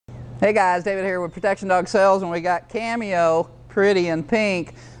Hey guys, David here with Protection Dog Sales, and we got Cameo, pretty in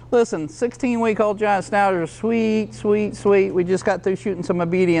pink. Listen, 16-week-old giant Schnauzer, sweet, sweet, sweet. We just got through shooting some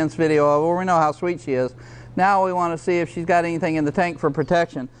obedience video of her. We know how sweet she is. Now we want to see if she's got anything in the tank for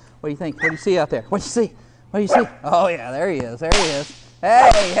protection. What do you think? What do you see out there? What do you see? What do you see? Oh yeah, there he is. There he is.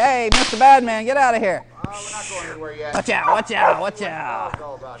 Hey, Mr. Badman, get out of here. We're not going anywhere yet. Watch out, watch out, watch out. It's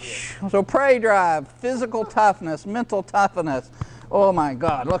all about here. So prey drive, physical toughness, mental toughness. Oh my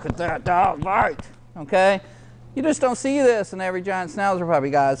God, look at that dog bite, okay? You just don't see this in every giant Schnauzer puppy,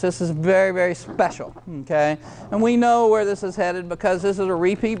 guys. This is very, very special, okay? And we know where this is headed because this is a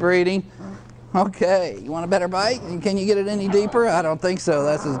repeat breeding. Okay, you want a better bite? And can you get it any deeper? I don't think so.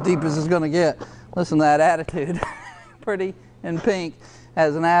 That's as deep as it's gonna get. Listen to that attitude. Pretty in pink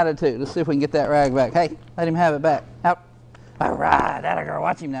has an attitude. Let's see if we can get that rag back. Hey, let him have it back. Out. All right, that girl.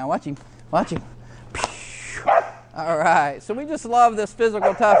 Watch him now. Watch him. Watch him. All right, so we just love this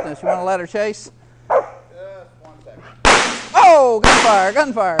physical toughness. You want to let her chase? Just 1 second. Oh, gunfire,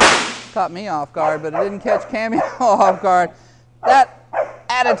 gunfire. Caught me off guard, but it didn't catch Cameo off guard. That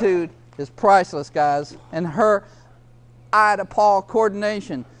attitude is priceless, guys, and her eye-to-paw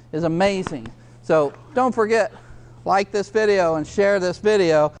coordination is amazing. So don't forget, like this video and share this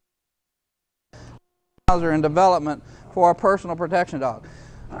video. Are in development for a personal protection dog.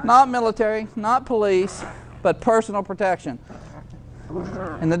 Not military, not police, but personal protection.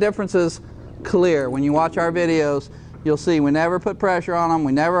 And the difference is clear. When you watch our videos, you'll see we never put pressure on them,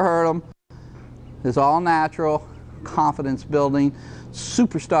 we never hurt them. It's all natural, confidence building,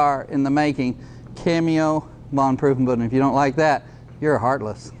 superstar in the making. Cameo, Von Proof and If you don't like that, you're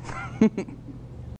heartless.